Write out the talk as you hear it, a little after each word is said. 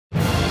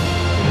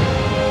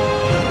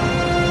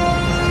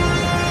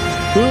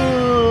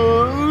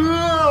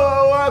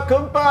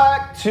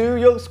back to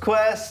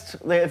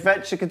YogsQuest. The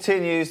adventure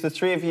continues. The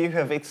three of you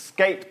have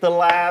escaped the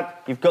lab.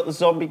 You've got the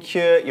zombie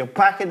cure. You're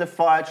back in the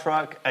fire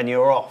truck, and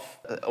you're off.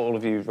 All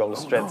of you roll a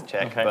strength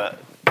check, but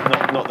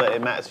not that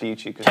it matters for you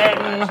two because you're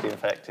not actually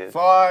infected.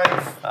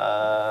 5.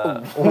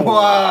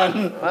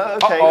 1.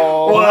 Okay.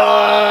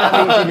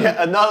 That means you get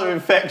another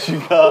infection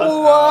card.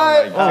 Oh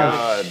my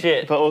god. Oh,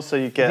 shit. But also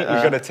you get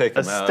We've got to take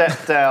him out.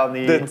 step down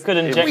the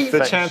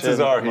The chances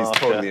are he's marker.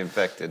 totally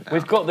infected now.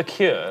 We've got the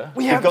cure.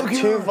 We've got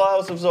 2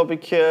 vials of zombie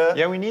cure.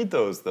 Yeah, we need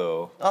those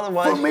though.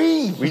 Otherwise, For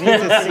me. We need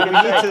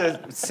to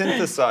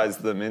synthesize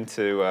them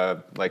into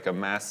like a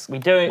mass We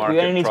market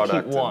only need to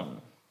product keep one.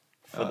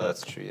 Oh,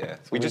 that's true, yeah.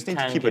 So we just need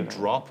to can keep a give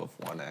them. drop of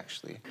one,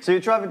 actually. So you're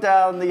driving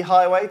down the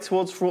highway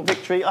towards Fort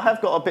Victory. I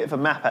have got a bit of a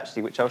map,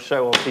 actually, which I'll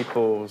show on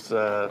people's...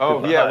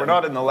 Oh, yeah, we're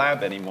not in the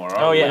lab anymore,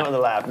 are Oh, we? yeah. We're not in the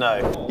lab,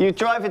 no. You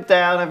drive it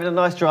down, having a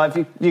nice drive.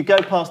 You go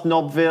past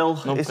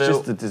Knobville. It's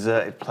just a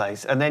deserted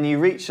place. And then you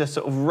reach a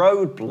sort of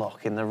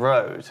roadblock in the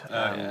road.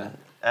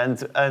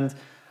 And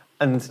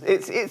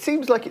it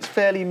seems like it's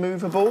fairly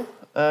movable.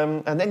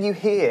 And then you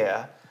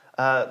hear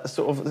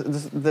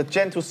the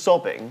gentle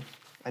sobbing,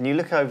 and you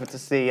look over to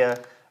see a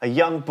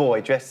young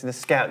boy dressed in a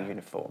scout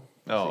uniform.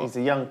 Oh. So he's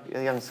a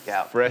young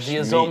scout. Fresh Is he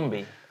a meat.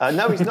 zombie?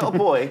 No, he's not a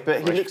boy,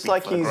 but he looks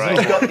like he's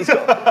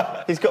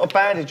got a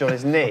bandage on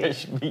his knee,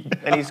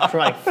 and he's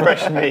crying.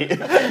 Fresh meat.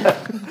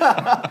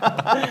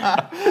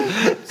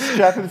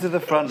 Strap him to the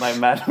front like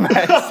Mad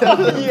Max.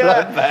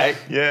 Back.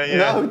 Yeah.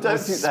 No, don't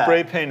do that.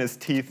 Spray paint his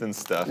teeth and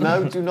stuff.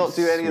 No, do not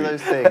do any of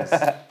those things.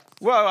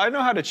 Well, I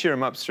know how to cheer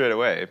him up straight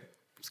away.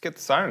 Just get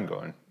the siren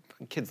going.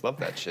 Kids love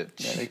that shit.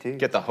 Yeah, they do.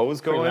 Get the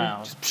hose going.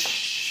 loud. Just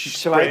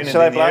Shall spraying I it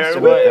in the blast air.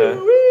 him with the...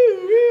 Woo,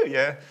 woo,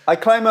 yeah. I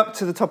climb up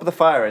to the top of the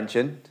fire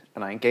engine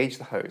and I engage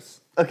the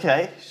hose.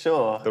 Okay,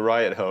 sure. The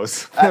riot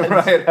hose. The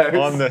riot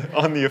hose.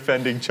 on the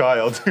offending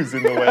child who's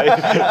in the way.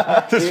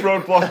 This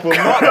roadblock will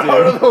not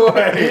do.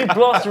 Can you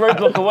blast the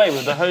roadblock away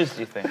with the hose,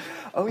 do you think?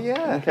 Oh,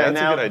 yeah. Okay, That's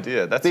now, a good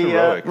idea. That's the,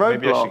 heroic.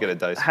 Maybe I roadblock should get a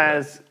dice for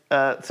has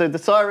so the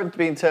siren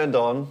being turned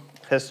on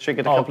has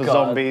triggered a couple of God.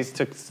 zombies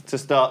to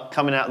start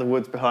coming out of the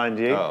woods behind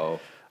you. Oh.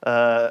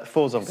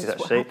 4 zombies This is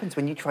what actually. happens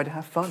when you try to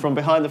have fun. From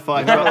behind the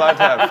fire You're not truck. allowed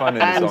to have fun in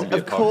the And zombie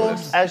of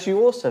apocalypse. course, as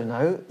you also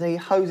know, the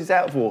hose is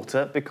out of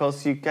water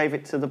because you gave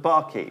it to the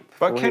barkeep.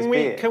 But for his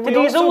beer. can we Did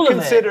he use all also of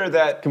it? consider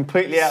that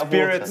Completely out of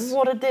water. spirits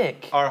What a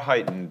dick. are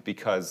heightened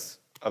because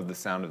of the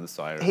sound of the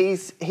siren? He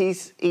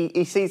sees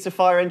the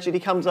fire engine. He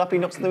comes up. He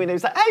knocks on the window.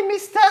 He's like, "Hey,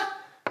 Mister,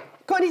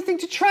 got anything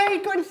to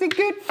trade? Got anything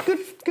good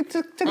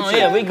to Oh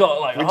yeah, we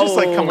got like We just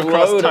like come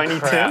across load Tiny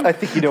of crap. Tim. I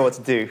think you know what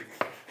to do.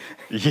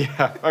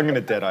 Yeah, I'm gonna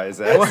deadeye his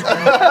ass.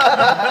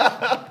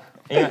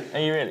 Are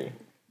you really?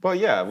 Well,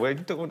 yeah, we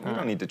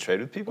don't need to trade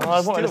with people. Well, I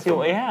Just wanted to steal see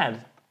what from he them.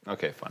 had.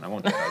 Okay, fine. I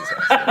won't deadeye his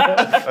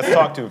ass. Let's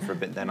talk to him for a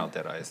bit, then I'll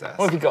deadeye his ass.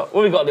 What have you got?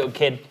 What have we got, little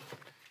kid?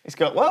 He's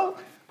got, well,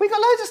 we got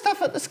loads of stuff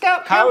at the scout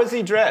camp. How is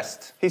he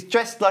dressed? He's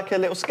dressed like a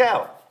little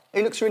scout.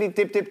 He looks really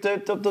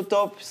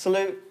dob,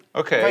 salute.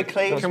 Okay. Very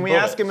clean. Can we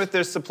ask him if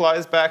there's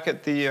supplies back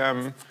at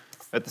the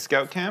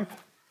scout camp?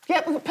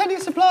 Yeah, we've got plenty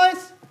of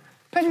supplies,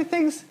 plenty of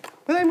things.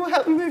 But then we'll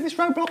help you move this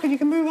roadblock and you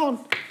can move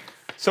on.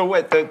 So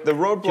wait, the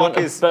want roadblock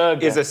a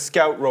burger? is a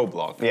scout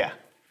roadblock. Yeah.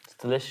 It's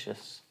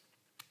delicious.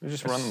 You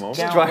just run them over.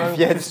 Scout Drive,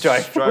 yeah, just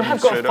drive. Drive We them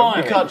have got straight fire.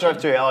 over. You can't drive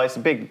through it. Oh, it's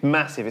a big,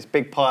 massive, it's a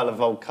big pile of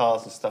old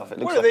cars and stuff. It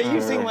looks What are like they a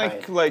using real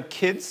pain. like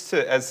kids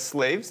as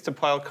slaves to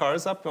pile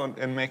cars up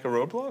and make a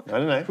roadblock? I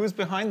don't know. Who's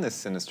behind this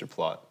sinister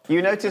plot?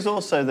 You notice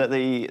also that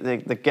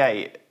the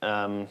gate,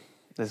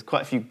 there's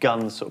quite a few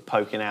guns sort of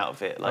poking out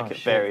of it, like at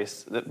shit.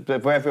 various, they're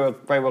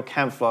very well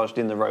camouflaged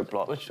in the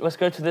roadblock. Let's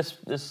go to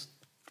this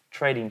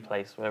trading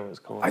place, whatever it's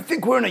called. I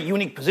think we're in a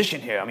unique position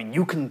here. I mean,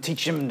 you can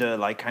teach him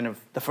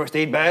the first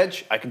aid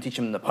badge. I can teach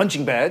him the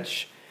punching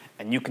badge,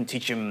 and you can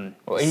teach him.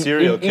 Well,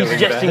 serial he's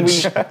killing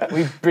suggesting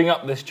we bring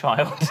up this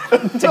child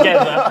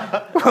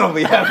together. Well,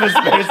 we have a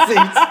spare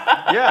seat.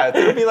 Yeah,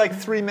 it'll be like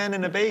 3 men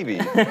and a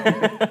baby.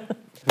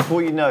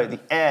 Before you know it, the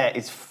air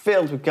is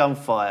filled with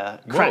gunfire,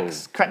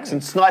 cracks,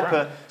 and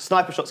sniper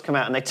shots come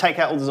out, and they take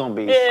out all the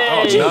zombies. Yay!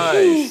 Oh,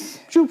 nice.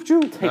 Choop,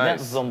 choop. Take that,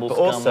 Nice. Zomble But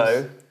scums.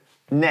 also,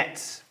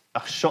 nets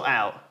are shot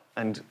out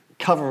and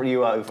cover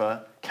you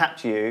over,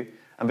 capture you,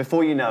 and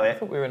before you know it,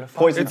 we were in a fight.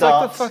 poison It's like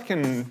darts the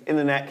fucking in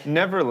the neck,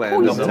 Neverland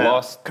of the Poison.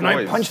 Lost Can I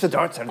Boys. punch the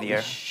darts out of the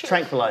air?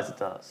 tranquilizer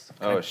darts.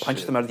 Oh, Punch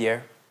shit. them out of the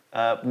air.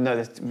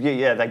 No,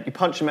 you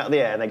punch them out of the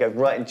air and they go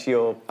right into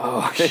your.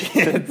 Oh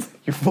shit!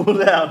 You fall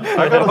down.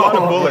 I got a lot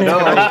of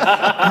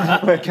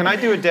bullets. Can I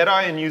do a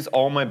deadeye and use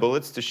all my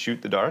bullets to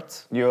shoot the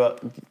darts? You're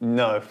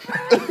no.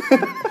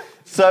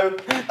 So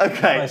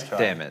okay. Nice try.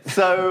 Damn it.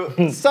 So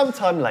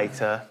sometime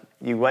later,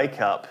 you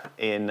wake up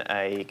in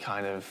a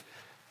kind of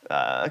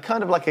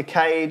like a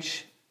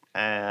cage.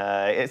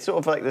 It's sort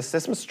of like there's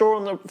some straw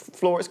on the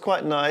floor. It's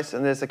quite nice,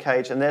 and there's a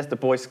cage, and there's the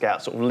Boy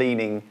Scout sort of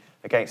leaning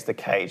against the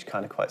cage,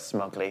 kind of quite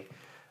smugly,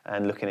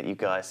 and looking at you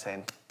guys,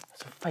 saying,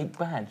 It's a fake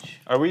badge.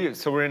 Are we?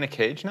 So we're in a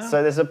cage now? So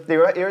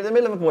you're in the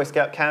middle of a Boy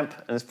Scout camp,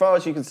 and as far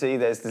as you can see,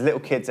 there's little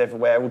kids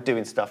everywhere all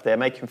doing stuff. They're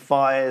making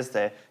fires,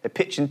 they're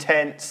pitching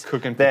tents.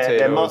 Cooking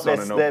potatoes on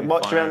an They're open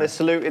marching around, fire. they're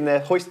saluting, they're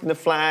hoisting the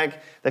flag,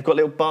 they've got a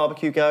little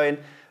barbecue going.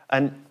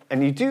 And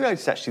you do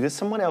notice, actually, there's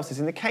someone else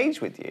is in the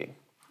cage with you.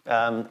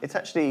 It's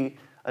actually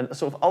a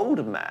sort of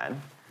older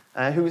man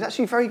who is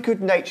actually very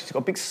good-natured. He's got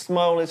a big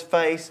smile on his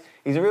face.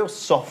 He's a real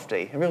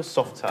softie, a real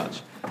soft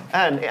touch.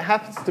 And it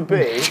happens to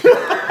be...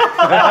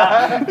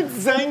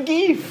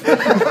 Zangief!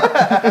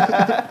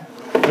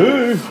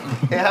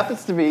 It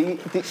happens to be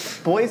the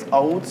boy's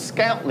old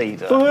scout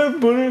leader. Hello,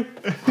 buddy.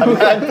 A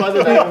man by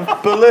the name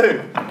of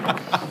Baloo.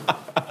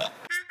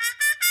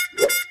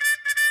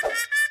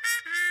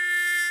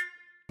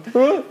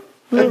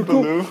 Hey,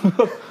 Baloo.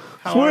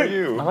 How are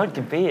you? I like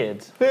your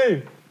beard.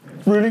 Hey,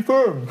 it's really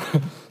firm.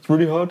 It's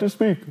really hard to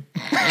speak.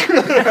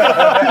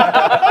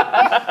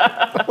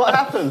 What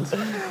happened?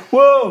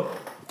 Whoa,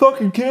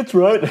 fucking kids,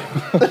 right?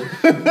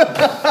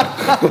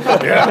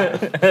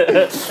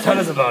 Tell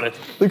us about it.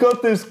 They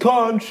got this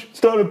conch,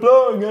 started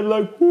blowing it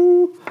like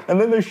woo,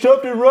 and then they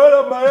shoved it right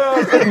up my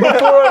ass. And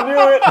before I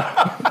knew it,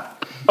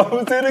 I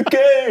was in a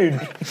cage.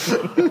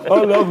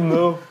 I love them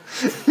though.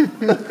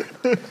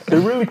 They're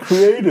really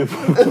creative.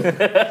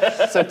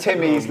 So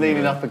Timmy's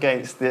leaning up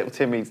against the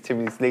Timmy's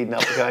leaning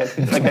up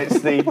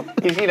against the.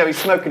 He's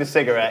smoking a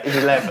cigarette. He's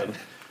 11,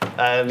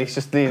 and he's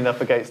just leaning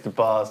up against the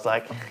bars,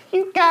 like,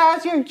 "You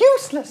guys, you're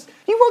useless.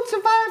 You won't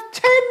survive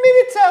 10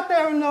 minutes out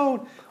there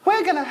alone.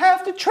 We're gonna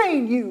have to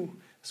train you."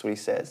 That's what he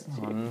says.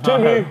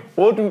 Timmy,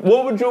 what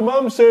would your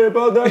mum say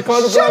about that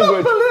kind of Shut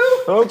language? up,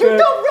 Baloo! Okay. You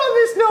don't run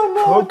this no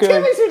more. Okay.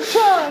 Timmy's in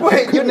charge.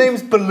 Wait, your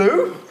name's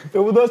Baloo? Yeah,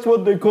 well, that's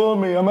what they call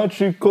me. I'm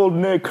actually called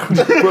Nick.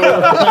 They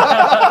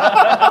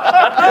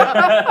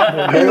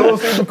all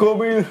seem to call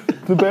me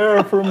the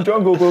bear from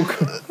Jungle Book.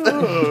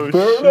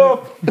 Fair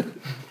enough.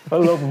 I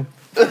love them.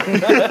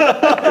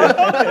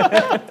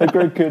 They're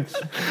great kids.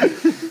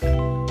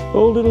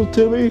 Oh, little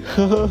Timmy.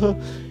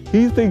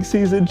 He thinks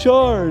he's in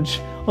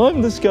charge.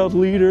 I'm the scout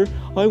leader.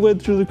 I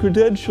went through the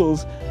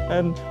credentials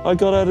and I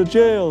got out of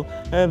jail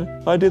and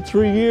I did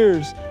 3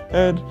 years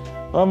and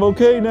I'm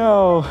okay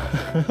now.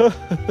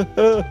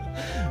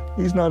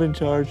 He's not in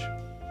charge.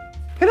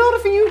 In order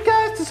for you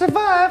guys to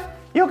survive,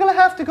 you're gonna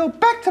have to go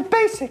back to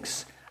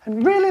basics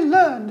and really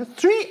learn the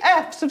 3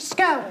 F's of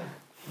scouting.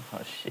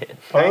 Oh, shit.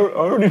 I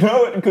already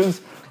know it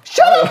because...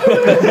 Shut up!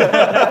 You're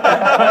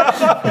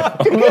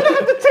gonna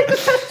have to take the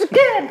test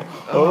again.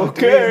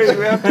 Okay. Do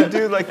we have to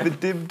do like the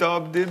dib.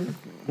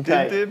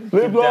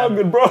 Live long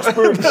and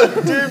prosper.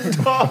 Dib.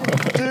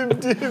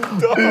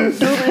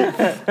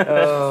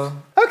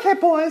 Okay,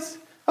 boys.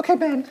 Okay,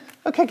 Ben.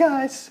 Okay,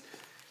 guys.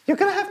 You're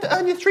gonna have to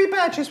earn your 3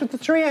 badges with the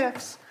 3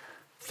 F's.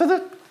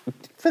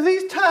 For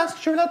these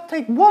tasks, you're allowed to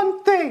take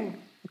one thing.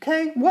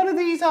 Okay? One of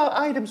these are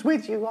items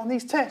with you on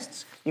these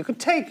tests. You can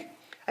take,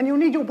 and you'll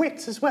need your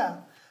wits as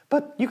well.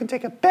 But you can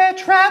take a bear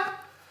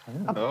trap,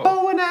 a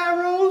bow and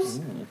arrows,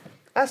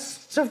 a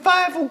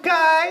survival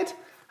guide,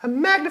 a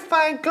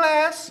magnifying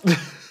glass,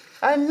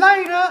 a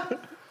lighter,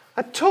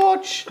 a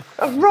torch,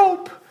 a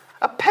rope,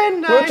 a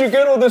penknife. Where'd you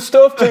get all this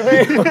stuff,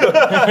 Timmy? Timmy,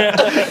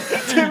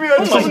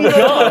 I told you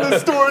God. in the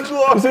storage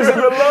locker. This isn't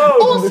allowed.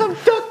 Or some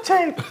duct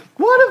tape.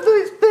 One of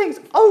these things,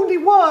 only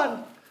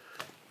one.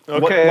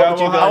 Okay, What I would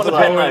you will guys have the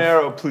like? bow and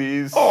arrow,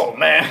 please. Oh,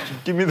 man.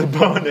 Give me the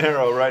bow and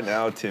arrow right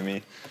now,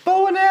 Timmy.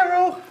 Bow and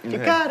arrow, you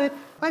Okay. got it.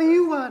 What do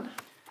you want?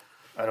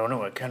 I don't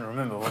know, I can't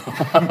remember.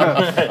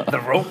 The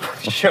rope?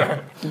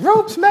 Sure.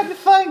 Ropes,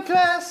 magnifying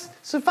glass,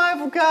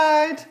 survival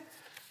guide,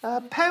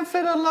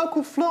 pamphlet on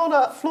local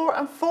flora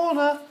and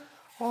fauna.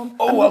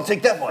 I'll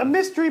take that A one.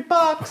 mystery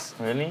box.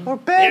 Really? Or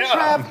bear Yeah.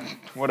 trap.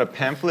 What a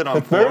pamphlet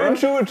on Very flora.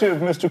 intuitive,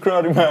 Mr.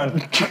 Crowdy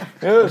Man. Yes,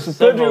 there's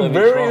plenty Several of of each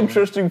very one.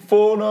 interesting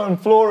fauna and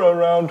flora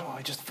around. Oh,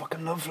 I just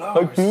fucking love flowers.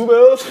 Like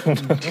bluebells and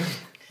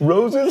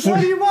roses.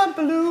 What do you want,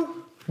 Baloo?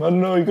 I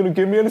don't know, you gonna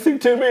give me anything,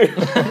 Timmy?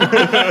 You're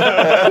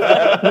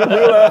a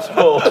real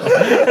asshole.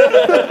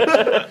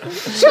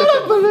 Shut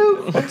up,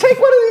 Baloo. Take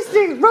one of these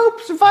things.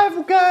 Rope,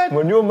 survival guide.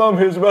 When your mum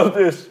hears about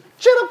this,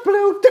 Shut up,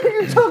 Baloo. Don't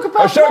you talk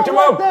about I shanked your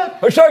Mom mum! like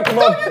that. I shanked your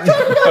mum! Don't you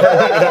talk about her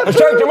like that. I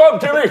shanked your mum,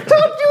 Timmy!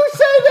 Don't you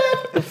say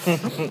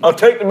that. I'll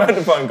take the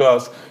magnifying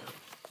glass.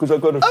 Because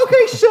I've got a...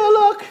 Okay,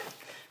 Sherlock.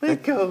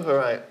 Let's go. All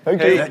right. Thank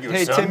Hey, you.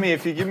 hey, son? Timmy,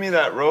 if you give me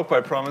that rope, I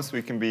promise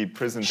we can be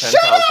prison pen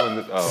Shut pals up! when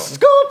the... Oh.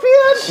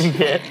 Scorpion.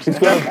 He's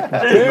got a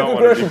I big don't want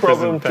to aggression be prison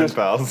problem. pen Just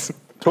pals.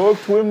 talk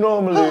to him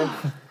normally.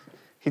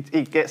 He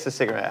gets a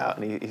cigarette out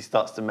and he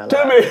starts to mellow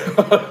out. Timmy!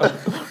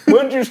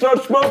 When did you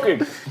start smoking?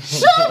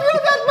 Shut up.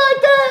 You're not my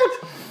dad.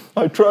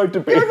 I tried to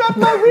be. You're not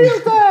my real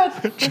dad.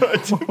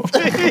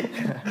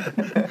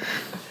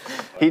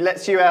 He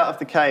lets you out of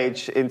the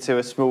cage into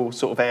a small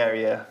sort of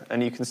area,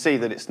 and you can see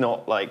that it's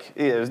not like,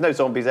 there's no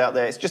zombies out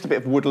there. It's just a bit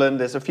of woodland.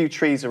 There's a few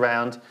trees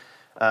around.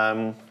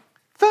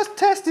 First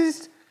test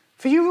is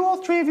for you, all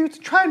 3 of you, to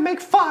try and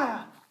make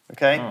fire.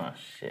 Okay? Oh,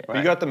 shit.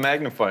 We got the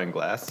magnifying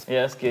glass.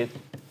 Yeah, that's good.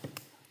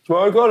 That's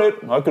why I got it.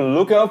 I can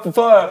look out for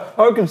fire.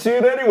 I can see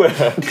it anywhere.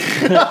 Is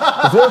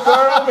there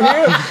fire over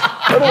here?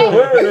 I don't know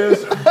where it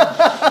is.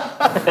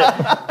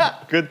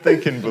 Good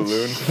thinking,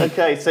 Balloon.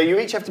 Okay, so you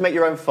each have to make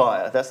your own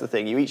fire. That's the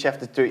thing. You each have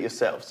to do it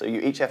yourself. So you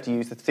each have to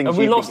use the things. Have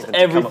we you lost think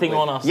you have to come up everything with.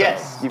 on ourselves?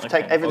 Yes, you've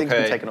everything's been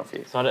Okay. taken off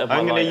you. So I don't have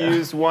I'm my going to lighter.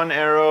 use one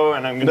arrow,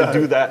 and I'm going to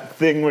do that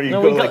thing where you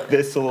go like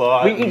this a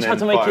lot. We each and have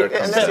to then make fire it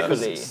comes Unless out. it was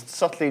separately.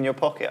 subtly in your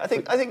pocket. I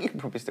think you can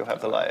probably still have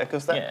the lighter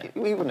because Yeah.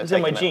 we wouldn't have It's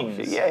in taken my that off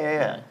you. jeans.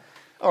 Yeah.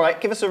 All right,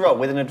 give us a roll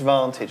with an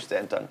advantage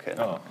then, Duncan.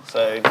 Oh.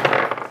 So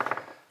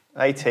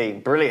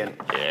 18, brilliant.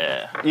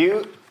 Yeah.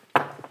 You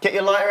get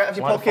your lighter out of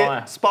your Light a pocket.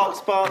 fire.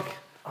 Spark.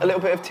 A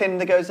little bit of tin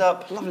that goes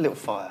up. Lovely little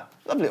fire.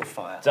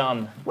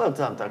 Done. Well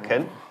done,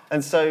 Duncan.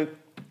 And so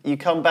you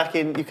come back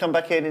in,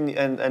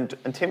 and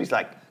Timmy's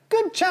like,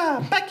 good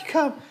job, back you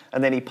come.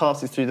 And then he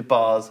passes through the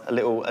bars, a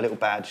little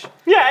badge.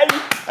 Yay!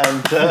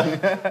 And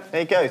there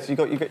you go. So you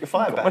got your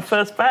fire My badge.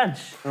 first badge.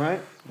 All right.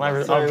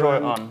 I'll So, draw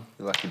it on.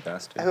 You lucky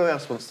bastard. Who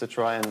else wants to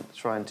try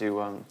and do?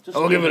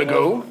 I'll give it a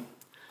go.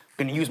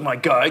 Gonna use my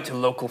guide to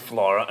local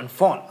flora and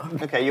fauna.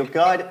 Okay, your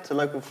guide to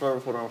local flora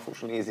and fauna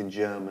unfortunately is in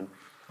German.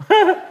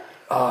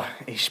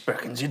 Ich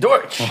sprechen Sie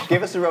Deutsch.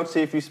 Give us a roll to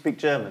see if you speak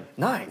German.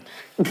 9.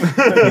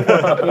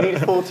 You need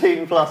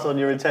 14 plus on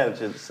your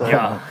intelligence. So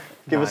Yeah.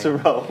 give us a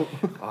roll.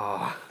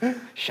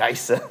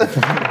 Scheiße.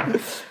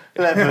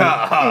 11.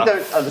 You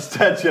don't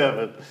understand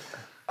German.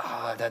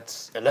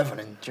 That's 11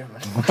 in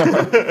German.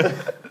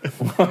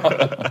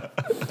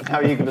 How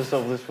are you going to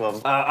solve this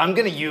one? I'm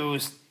gonna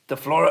use the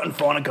flora and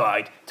fauna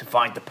guide to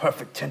find the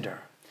perfect tinder.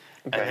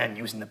 Okay. And then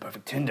using the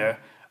perfect tinder,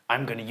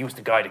 I'm gonna use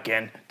the guide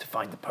again to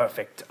find the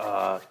perfect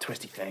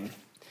twisty thing,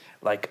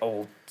 like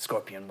old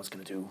Scorpion was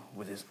gonna do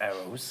with his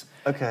arrows.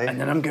 Okay. And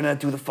then I'm gonna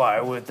do the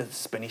fire with the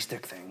spinny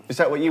stick thing. Is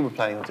that what you were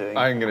planning on doing?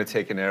 I'm going to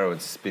take an arrow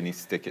and spinny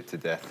stick it to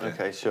death. then.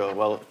 Okay, sure.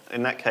 Well,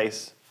 in that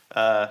case,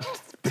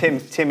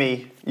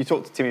 Timmy, you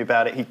talked to Timmy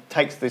about it. He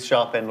takes the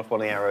sharp end off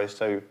one of the arrows,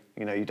 so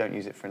you don't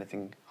use it for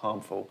anything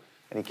harmful,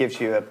 and he gives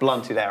you a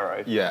blunted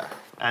arrow. Yeah.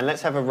 And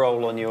let's have a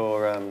roll on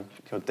your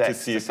dex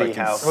To see if I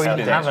can how spin how it.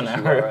 Have an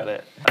dexterous you arrow. are at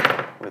it.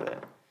 With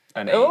it.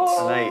 An 8.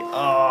 Oh. An 8.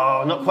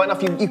 Oh, not quite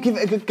enough. You give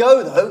it a good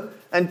go though,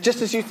 and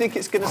just as you think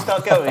it's going to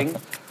start going,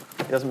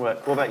 it doesn't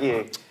work. What about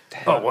you?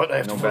 Oh, what? I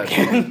have to bad.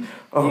 again?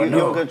 Oh, You're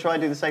no. going to try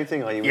and do the same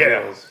thing, are you? with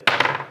Yeah. yours?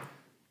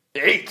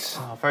 8.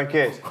 Oh, very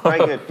good, very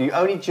good. You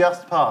only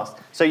just passed.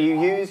 So you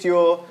use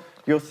your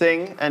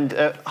thing, and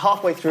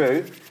halfway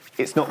through,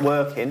 it's not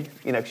working,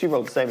 because you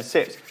rolled the same as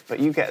Sips, but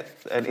you get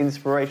an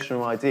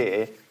inspirational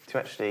idea to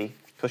actually,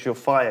 because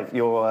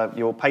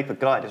your paper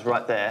guide is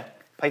right there.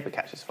 Paper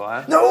catches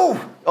fire. No!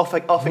 Off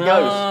it goes. In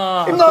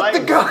Not the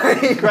flames.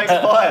 guide! Great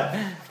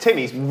fire.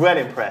 Timmy's well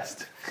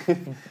impressed.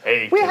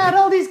 Hey, We had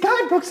all these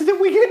guidebooks that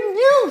we didn't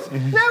use.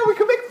 Now we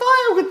can make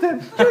fire with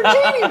them. You're a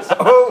genius.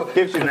 Oh,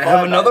 Gives you can the I have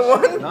fire another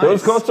badge. one?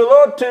 Those cost a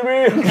lot,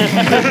 Timmy.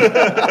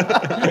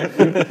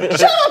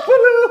 Shut up,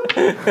 Baloo.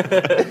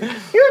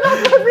 You're not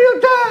my real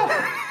dad.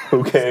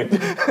 Okay.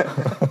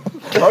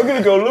 I'm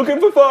gonna go looking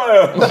for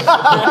fire.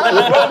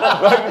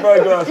 Magnifying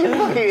You glass.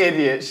 fucking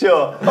idiot.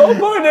 Sure. I'll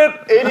find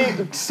it.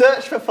 Idiot.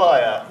 Search for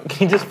fire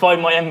Can you just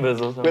find my embers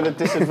or something? with a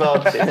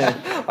disadvantage.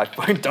 I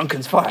find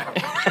Duncan's fire.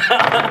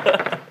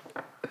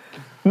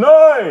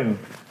 9.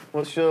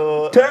 What's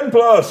your? 10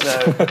 plus. You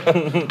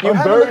I'm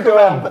have a very look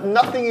around, done. but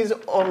nothing is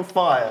on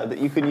fire that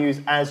you can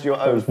use as your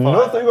own There's fire.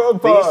 nothing on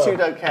These fire. two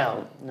don't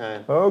count.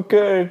 No.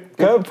 Okay.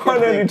 Can't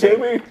find any,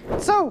 thinking. Timmy.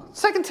 So,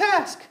 second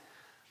task.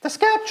 The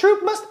scout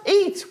troop must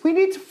eat. We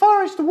need to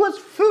forage the woods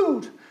for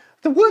food.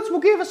 The woods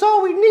will give us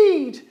all we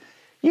need.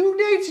 You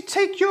need to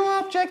take your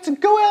objects and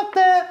go out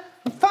there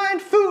and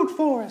find food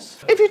for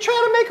us. If you try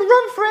to make a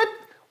run for it,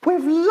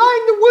 we've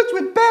lined the woods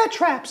with bear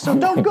traps, so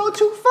don't go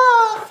too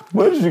far.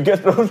 Where did you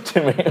get those,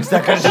 Timmy? Is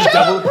that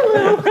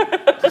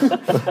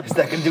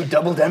gonna do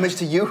double damage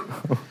to you?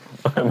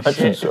 I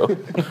imagine so.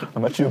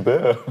 I'm actually a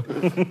bear.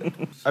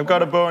 I've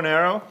got a bow and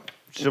arrow,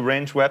 which is a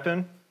ranged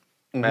weapon,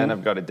 and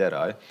I've got a dead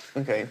eye.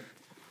 Okay.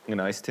 And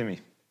ice Timmy.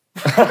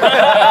 He's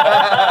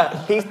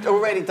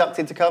already ducked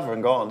into cover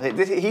and gone.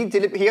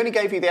 He only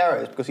gave you the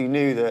arrows because he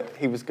knew that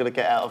he was going to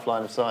get out of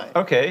line of sight.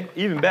 Okay,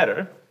 even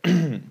better.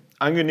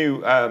 I'm going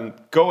to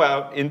go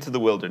out into the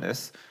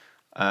wilderness.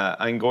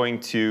 I'm going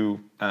to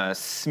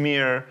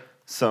smear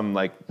some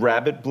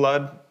rabbit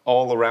blood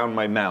all around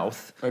my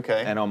mouth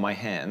and on my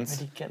hands. Where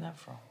did you get that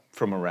from?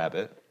 From a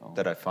rabbit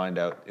that I find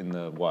out in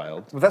the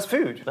wild. Well, that's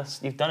food.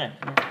 You've done it.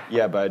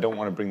 Yeah, but I don't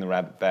want to bring the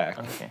rabbit back.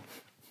 Okay.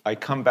 I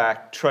come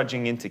back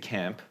trudging into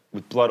camp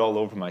with blood all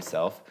over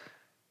myself,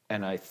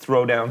 and I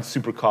throw down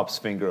Super Cop's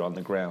finger on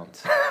the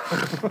ground.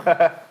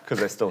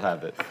 Because I still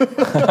have it.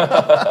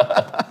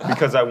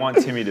 Because I want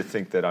Timmy to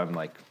think that I'm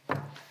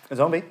A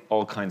zombie.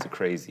 all kinds of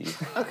crazy.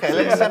 Okay,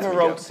 let's have a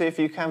roll to see if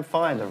you can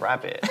find a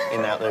rabbit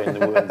out there in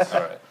the woods.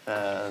 All right.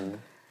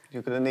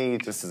 You're going to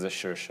need. This is a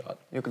sure shot.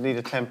 You're going to need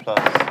a 10 plus.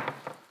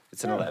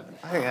 It's an 11.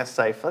 I think that's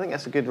safe. I think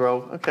that's a good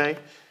roll. Okay.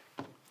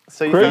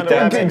 So you Great found a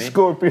thinking, rabbit.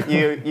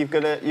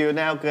 Scorpion. You're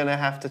now going to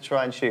have to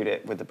try and shoot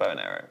it with the bow and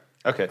arrow.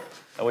 Okay.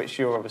 Which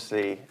you're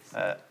obviously,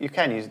 you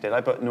can use a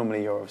Deadeye, but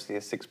normally you're obviously a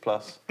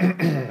 6+ with a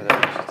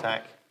ranged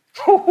attack.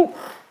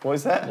 What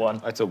is that? 1.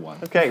 That's a 1.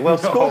 Okay, well,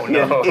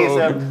 Scorpion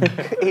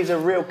he's a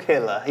real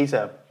killer. He's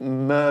a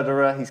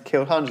murderer. He's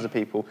killed hundreds of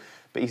people,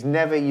 but he's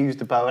never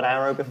used a bow and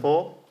arrow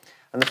before.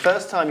 And the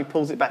first time he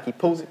pulls it back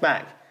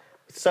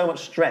with so much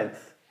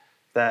strength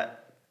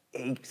that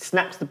he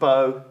snaps the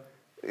bow,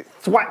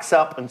 thwacks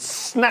up and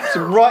snaps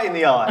him right in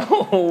the eye.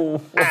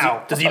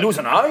 Ow. Does he lose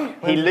an eye?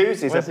 He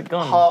loses where's it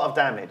gone? part of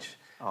damage,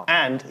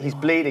 and he's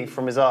bleeding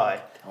from his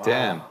eye.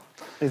 Damn.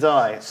 His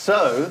eye.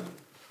 So,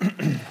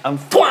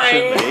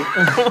 unfortunately,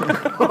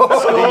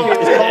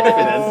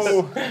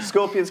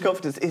 Scorpion's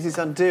confidence is his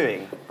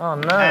undoing. Oh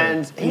no.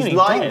 And he's Nearly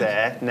lying dead.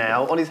 there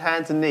now on his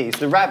hands and knees.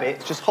 The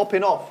rabbit's just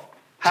hopping off,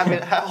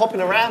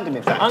 hopping around him,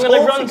 in fact. I'm going to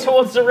run taunting him.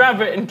 towards the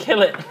rabbit and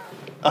kill it.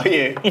 Are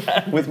you?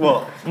 Yeah. With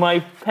what? My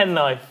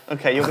penknife.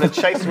 Okay, you're going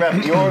to chase the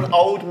rabbit. You're an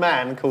old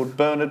man called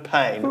Bernard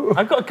Payne.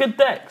 I've got good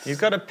dex. You've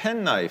got a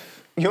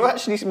penknife. You're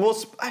actually more...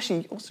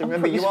 Actually, also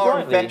remember, pretty you are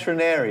a sprightly.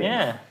 veterinarian.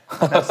 Yeah.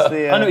 That's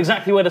the, I know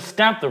exactly where to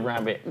stab the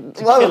rabbit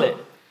to Well- kill it.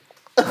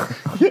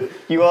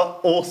 You are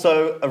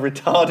also a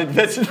retarded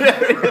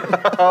veterinarian.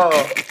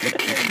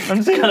 I'm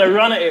just going to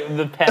run at it with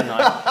the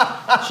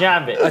penknife.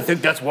 Jab it. I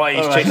think that's why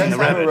he's All right, chasing let's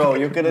the have a rabbit. roll.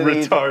 You're going to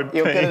need... Retard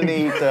You're going to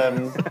need...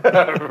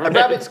 a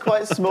rabbit's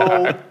quite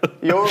small.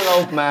 You're an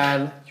old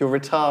man. You're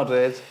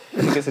retarded.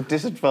 He gets a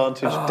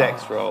disadvantaged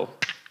dex roll.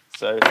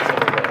 So let's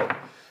have a roll.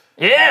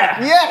 Yeah!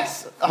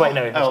 Yes! Wait,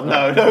 no. Oh,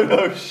 no.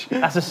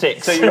 That's a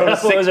 6. So you're on a I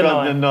thought it 6 was a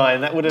rather 9. than a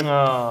 9. That would have...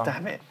 Oh.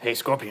 Damn it. Hey,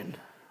 Scorpion.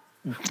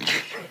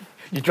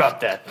 You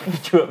dropped that.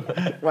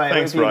 Right,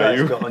 Thanks, what have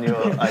you Ryu. guys got on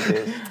your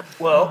ideas?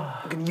 Well,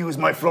 I can use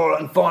my flora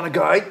and fauna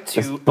guide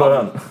to...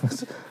 Burn.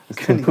 It's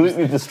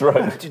completely destroyed.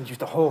 I didn't use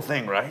the whole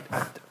thing, right?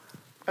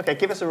 Okay,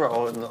 give us a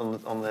roll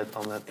on the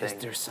Is thing.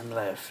 there some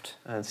left?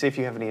 And see if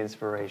you have any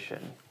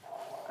inspiration.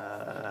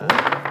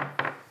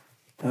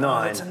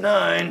 9. It's a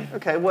 9.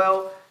 Okay,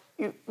 well,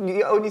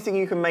 the only thing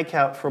you can make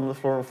out from the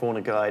Flora and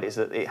Fauna guide is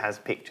that it has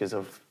pictures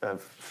of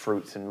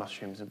fruits and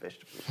mushrooms and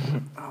vegetables.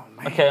 Oh,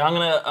 man. Okay, I'm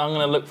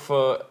gonna look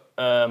for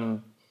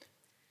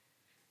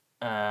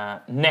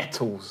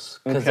nettles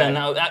because Okay. they're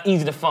now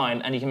easy to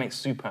find and you can make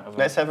soup out of them.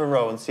 Let's have a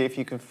roll and see if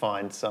you can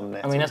find some I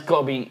nettles. mean, that's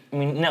got to be. I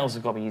mean, nettles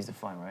have got to be easy to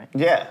find, right?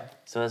 Yeah.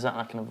 So is that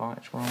like an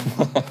advantage roll?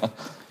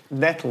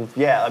 Nettles,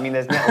 yeah, I mean,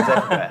 there's nettles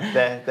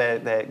everywhere.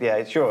 They're,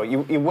 yeah, sure.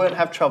 You won't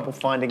have trouble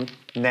finding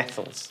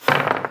nettles.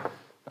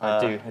 I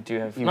do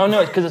have. No,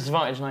 it's because it's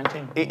advantage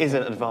 19. It is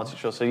an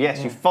advantage roll, so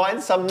yes, you find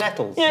some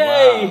nettles.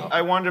 Yay!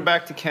 I wander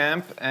back to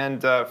camp,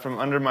 and from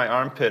under my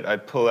armpit, I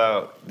pull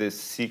out this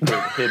secret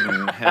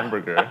hidden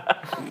hamburger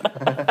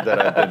that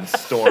I've been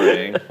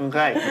storing,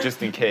 Okay.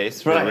 just in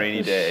case for Right. a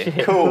rainy day.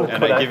 Cool.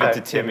 And Put I that give it back,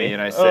 to Timmy,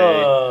 and I say,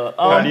 Oh,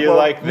 "How do you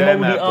like them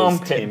moldy apples,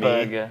 armpit Timmy?"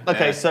 burger.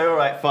 Okay, so all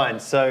right, fine.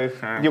 So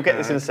you'll get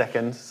this in a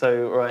second.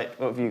 So all right,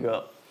 what have you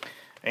got?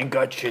 Ain't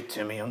got shit,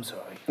 Timmy, I'm sorry.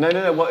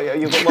 No. What,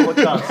 you've got one more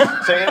chance.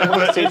 So you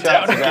get 2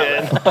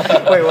 chances.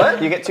 Wait, what?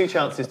 You get 2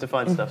 chances to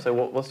find stuff. So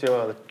what's your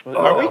other?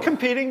 Are we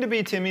competing to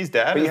be Timmy's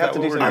dad? But you Is have that to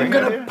what do we're something. I'm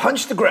doing gonna here?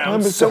 punch the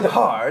ground so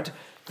hard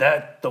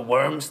that the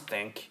worms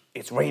think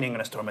it's raining in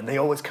a storm, and they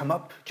always come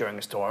up during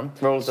a storm.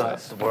 Roll So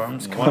dice. The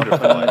worms come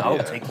Wonderful up, and I'll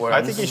idea. take worms.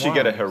 I think you should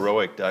get a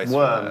heroic dice. for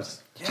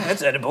Worms. Yeah,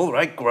 it's edible,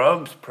 right?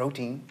 Grubs,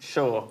 protein.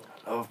 Sure.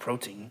 Love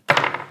protein.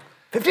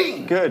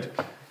 15! Good.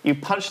 You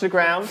punch the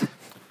ground,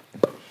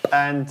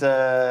 and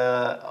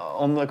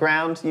on the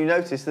ground you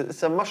notice that there's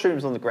some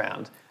mushrooms on the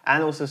ground,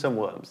 and also some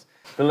worms.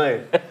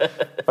 Balloon.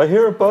 I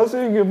hear a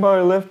buzzing in my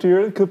left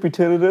ear. It could be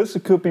tinnitus,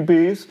 it could be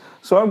bees.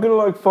 So I'm gonna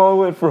like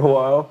follow it for a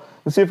while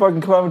and see if I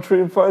can climb a tree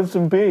and find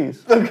some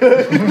bees.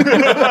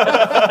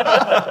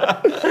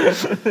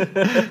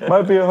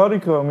 Might be a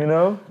honeycomb, you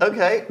know?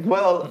 Okay.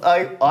 Well,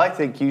 I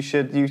think you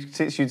should.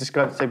 Since you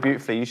described it so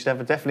beautifully, you should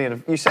have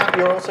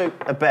you're also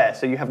a bear,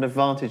 so you have an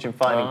advantage in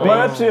finding I'm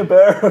bees. actually a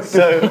bear.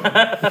 So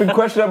I've been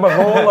questioning that my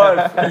whole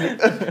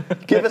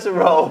life. give us a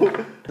roll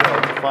to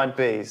find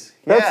bees.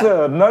 That's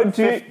Yeah. a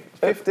 19.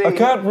 15. I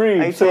can't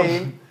read. 18. So,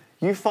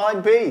 You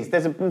find bees.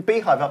 There's a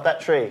beehive up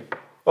that tree.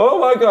 oh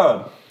my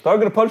god. I'm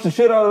gonna punch the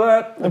shit out of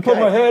that and put Okay.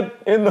 my head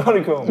in the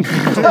honeycomb.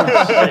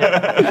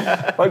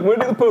 Like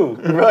Winnie the Pooh.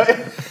 Right.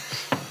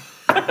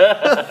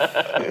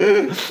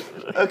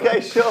 Okay,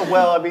 sure.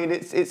 Well, I mean,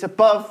 it's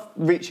above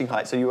reaching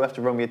height, so you have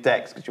to roll me a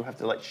dex because you have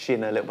to like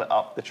shin a little bit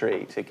up the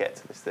tree to get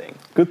to this thing.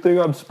 Good thing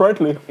I'm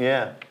sprightly.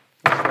 Yeah,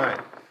 that's right.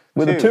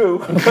 With a 2.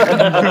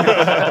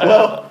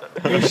 Well,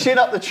 you shin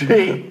up the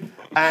tree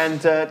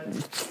and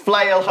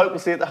flail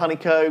hopelessly at the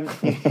honeycomb.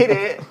 You hit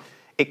it.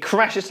 It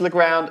crashes to the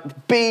ground. The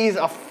bees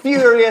are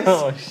furious.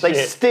 Oh, They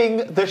shit. sting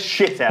the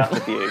shit out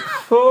of you.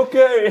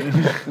 Okay.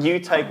 You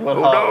take 1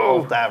 half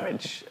of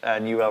damage,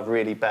 and you are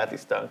really badly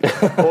stung.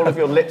 All of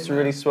your lips are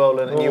really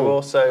swollen, and you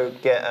also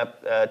get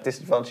a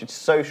disadvantaged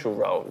social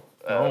roll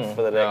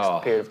for the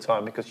next period of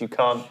time because you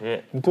can't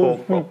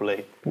talk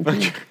properly.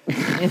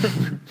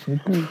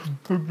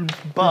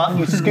 But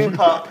you scoop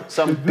up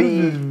some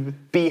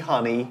bee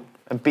honey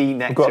and B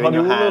next to you in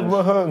your hand,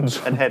 my hands.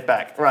 and head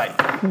back. Right.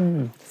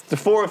 The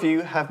 4 of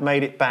you have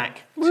made it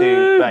back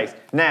to base.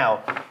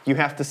 Now you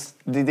have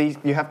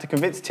to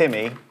convince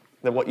Timmy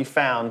that what you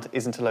found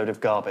isn't a load of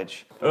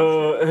garbage.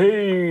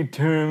 Hey,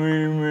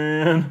 Timmy,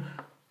 man.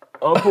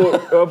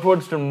 I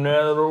put some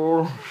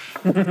nettles.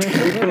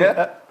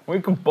 We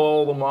can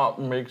boil them up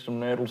and make some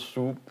nettle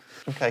soup.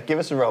 Okay, give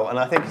us a roll, and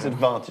I think it's an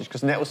advantage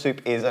because nettle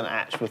soup is an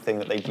actual thing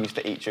that they used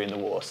to eat during the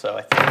war, so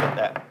I think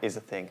that is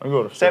a thing. I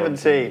got a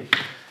 17.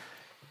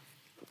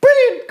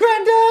 Brilliant,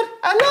 Grandad!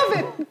 I love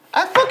it!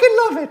 I fucking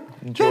love it!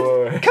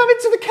 Enjoy. Let's come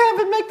into the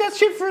camp and make that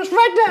shit for us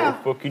right now!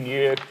 Fucking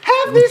yeah.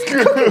 Have this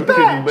cooking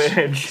badge!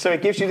 badge. So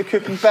it gives you the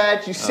cooking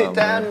badge, you sit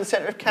down in the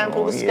centre of camp,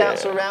 all the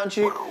scouts are around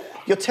you,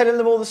 you're telling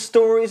them all the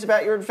stories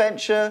about your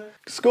adventure.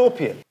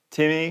 Scorpion.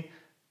 Timmy,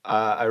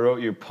 I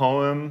wrote you a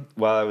poem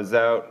while I was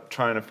out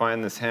trying to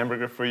find this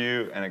hamburger for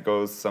you, and it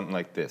goes something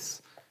like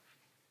this.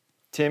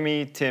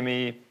 Timmy,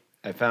 Timmy,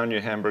 I found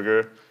your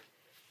hamburger.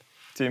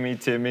 Timmy,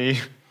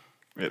 Timmy,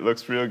 it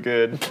looks real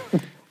good.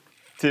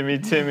 Timmy,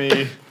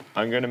 Timmy,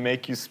 I'm gonna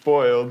make you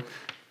spoiled.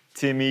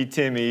 Timmy,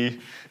 Timmy,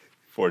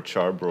 for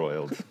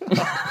charbroiled.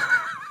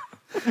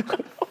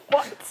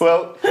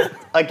 Well,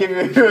 I give you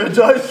a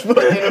dice for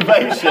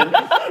innovation,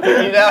 but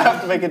you now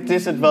have to make a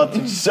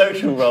disadvantaged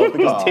social roll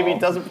because Timmy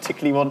doesn't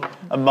particularly want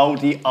a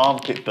mouldy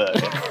armpit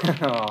burger.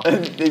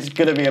 It's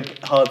going to be a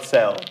hard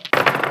sell.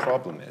 The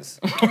problem is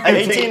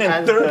 18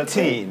 and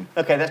 13.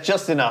 Okay, that's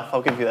just enough.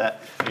 I'll give you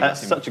that.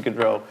 That's such a good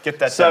roll. Get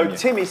that So down, you.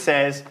 Timmy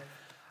says,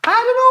 I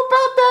don't know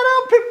about that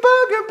armpit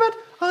burger, but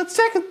on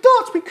second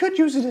thoughts, we could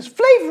use it as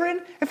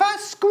flavouring. If I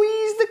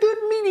squeeze the good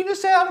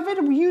meatiness out of it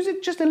and we use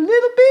it just a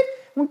little bit,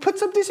 and we put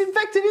some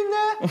disinfectant in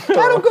there,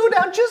 that'll go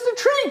down just a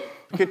treat.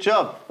 Good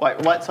job.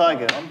 White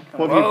Tiger,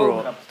 what have you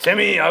brought?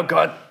 Timmy, I've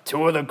got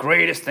 2 of the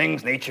greatest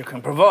things nature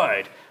can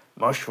provide.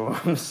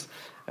 Mushrooms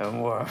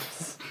and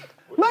worms.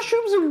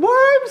 Mushrooms and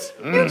worms?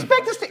 You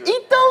expect us to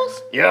eat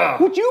those? Yeah.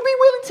 Would you be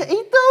willing to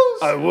eat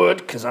those? I would,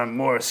 because I'm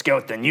more a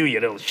scout than you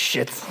little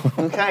shit.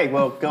 Okay,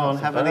 well, go on,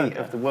 have an eat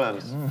of the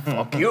worms.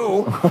 Fuck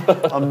you.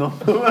 I'm not.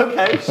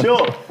 Okay,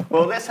 sure.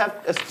 Well, let's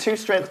have 2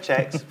 strength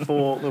checks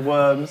for the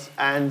worms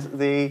and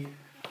the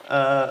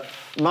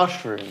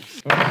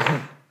mushrooms.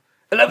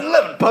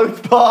 11.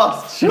 Both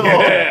passed, sure.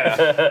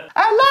 Yeah.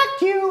 I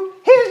like you.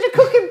 Here's your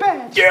cooking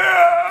badge.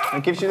 Yeah.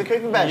 It gives you the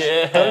cooking badge.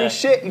 Yeah. Holy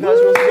shit, you guys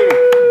want to do.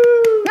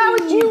 Now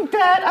it's you,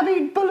 Dad. I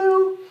mean,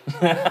 Baloo.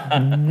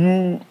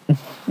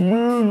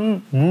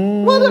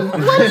 What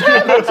has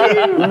happened to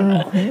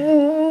you?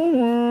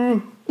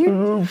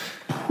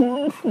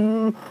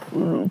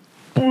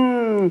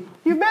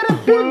 You met a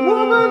big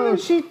woman and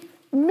she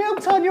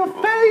milked on your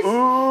face.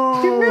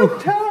 You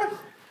milked her.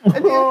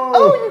 And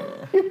then,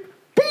 you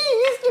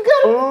bees.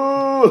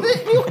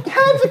 Your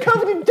hands are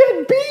covered in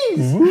dead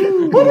bees.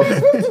 What are we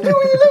supposed to do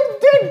with those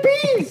dead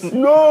bees?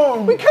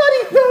 No! We can't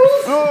eat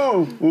those.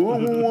 No!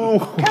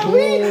 Can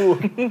we?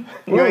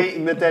 You're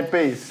eating the dead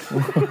bees.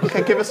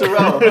 Okay, give us a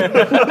roll.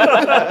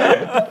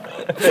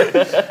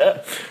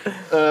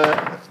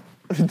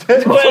 20!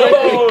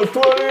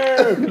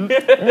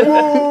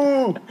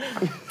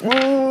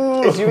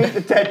 As you eat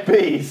the dead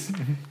bees,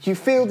 you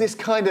feel this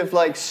kind of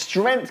like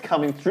strength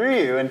coming through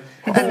you, and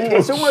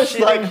it's almost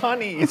like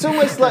honey. It's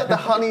almost like the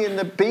honey and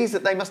the bees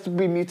that they must have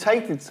been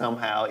mutated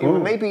somehow.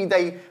 Maybe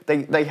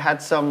they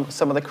had some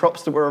of the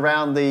crops that were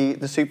around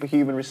the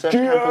superhuman research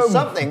camp or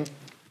something,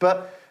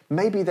 but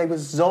maybe they were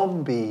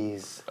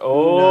zombies.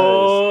 Oh. Who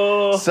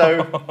knows?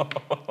 So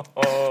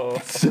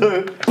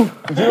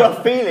you are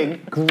feeling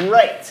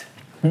great.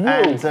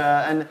 And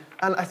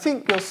I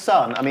think your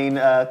son,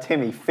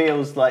 Timmy,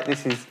 feels like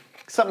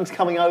something's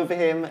coming over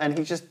him, and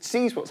he just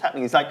sees what's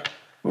happening. He's like,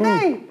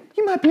 hey,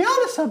 you might be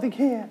onto something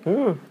here.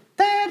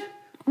 Dad,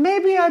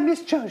 maybe I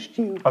misjudged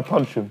you. I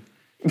punch him.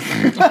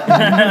 Think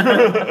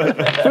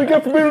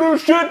up for me, little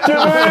shit, Timmy!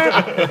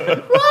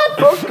 What?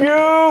 Fuck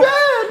you!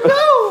 Dad,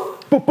 no!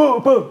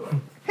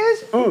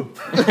 Here's...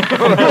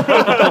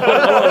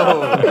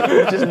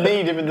 Just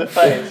kneed him in the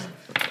face.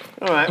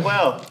 All right,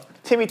 well...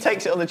 Timmy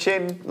takes it on the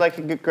chin like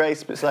a good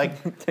grace, but it's like,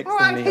 all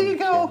right, here you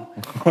go.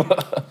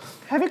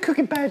 Have your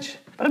cooking badge,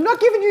 but I'm not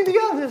giving you the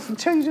others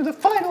until you do the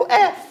final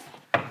F.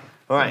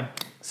 All right,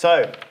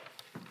 so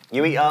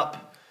you eat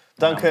up.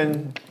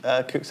 Duncan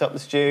cooks up the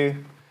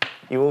stew.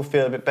 You all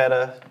feel a bit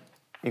better.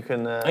 You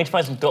can... I need to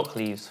find some dock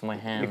leaves for my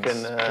hands. You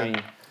can...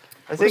 Pretty-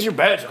 What's your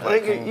badge I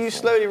think you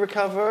slowly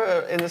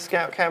recover in the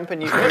scout camp,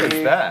 and you... What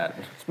is that?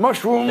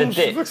 Mushrooms.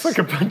 The dicks. Looks like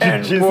a bunch of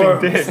jizzing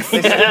dicks.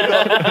 They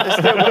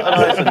still got an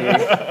eyes on you.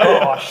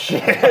 Oh,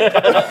 shit.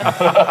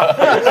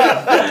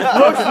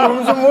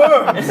 Mushrooms and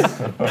worms.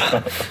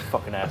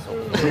 Fucking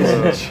asshole.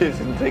 Jizz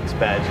and Dick's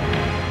badge.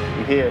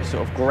 You hear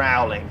sort of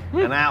growling,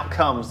 and out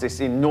comes this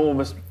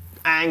enormous,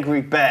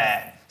 angry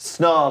bear,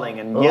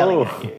 snarling and yelling at you.